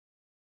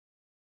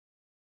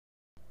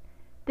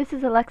This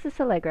is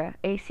Alexis Allegra,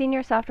 a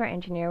senior software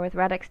engineer with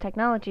RADX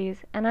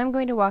Technologies, and I'm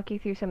going to walk you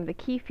through some of the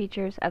key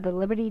features of the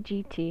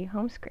LibertyGT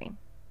home screen.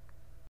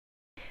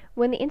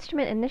 When the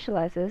instrument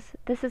initializes,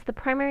 this is the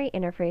primary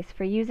interface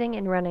for using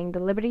and running the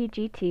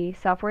LibertyGT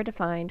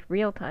software-defined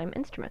real-time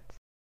instruments.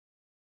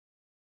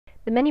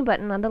 The menu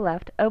button on the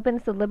left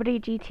opens the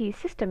LibertyGT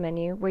system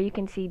menu, where you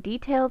can see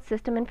detailed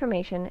system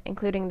information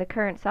including the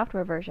current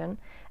software version,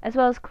 as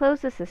well as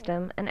close the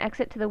system and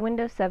exit to the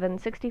Windows 7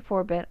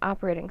 64-bit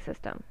operating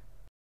system.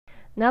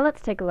 Now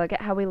let's take a look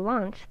at how we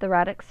launch the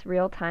RADX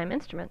real-time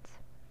instruments.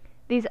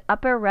 These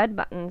upper red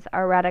buttons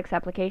are RADX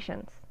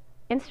applications.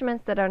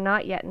 Instruments that are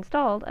not yet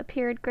installed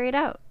appeared grayed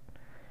out.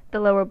 The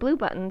lower blue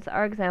buttons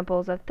are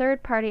examples of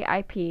third-party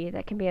IP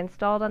that can be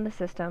installed on the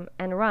system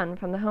and run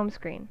from the home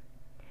screen.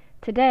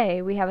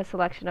 Today, we have a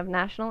selection of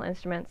National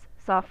Instruments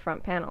soft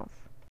front panels.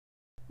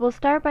 We'll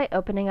start by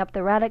opening up the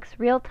RADX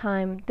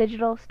real-time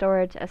digital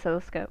storage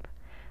oscilloscope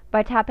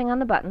by tapping on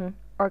the button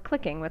or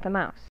clicking with a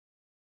mouse.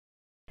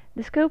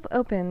 The scope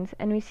opens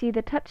and we see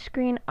the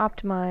touchscreen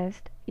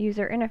optimized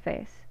user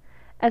interface,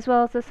 as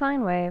well as the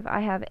sine wave I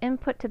have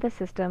input to the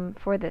system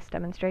for this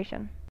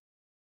demonstration.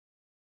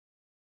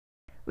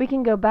 We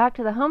can go back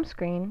to the home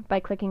screen by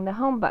clicking the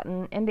Home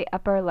button in the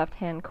upper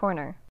left-hand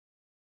corner.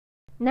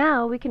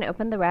 Now we can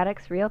open the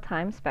RADX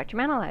real-time spectrum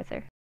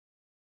analyzer.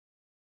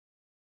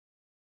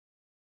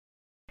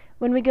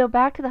 When we go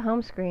back to the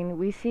home screen,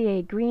 we see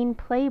a green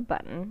Play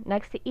button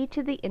next to each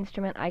of the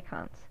instrument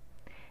icons.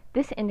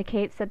 This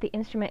indicates that the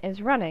instrument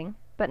is running,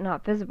 but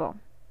not visible.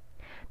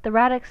 The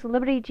RADX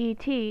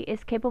LibertyGT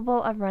is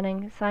capable of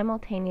running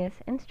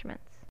simultaneous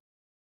instruments.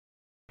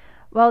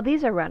 While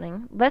these are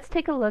running, let's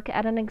take a look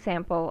at an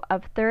example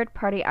of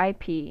third-party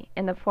IP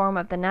in the form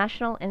of the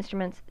National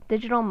Instruments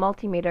Digital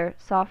Multimeter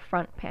soft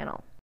front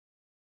panel.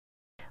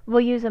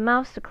 We'll use a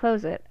mouse to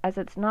close it, as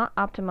it's not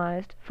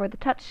optimized for the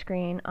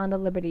touchscreen on the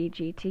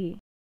LibertyGT.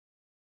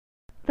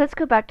 Let's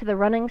go back to the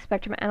running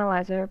spectrum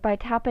analyzer by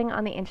tapping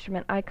on the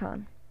instrument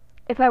icon.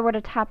 If I were to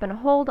tap and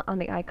hold on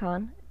the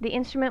icon, the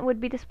instrument would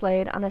be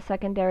displayed on a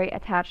secondary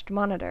attached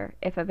monitor,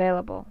 if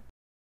available.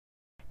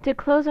 To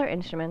close our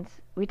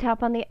instruments, we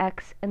tap on the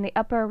X in the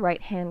upper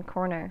right-hand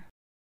corner.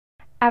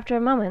 After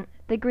a moment,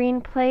 the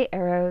green Play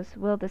arrows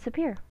will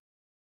disappear.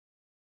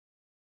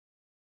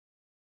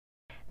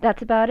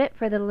 That's about it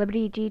for the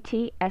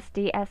LibertyGT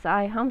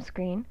SDSI home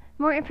screen.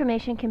 More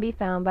information can be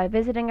found by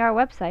visiting our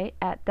website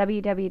at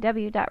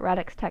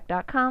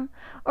www.radxtech.com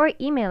or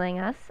emailing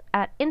us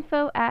at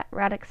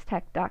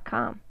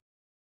info@radxtech.com.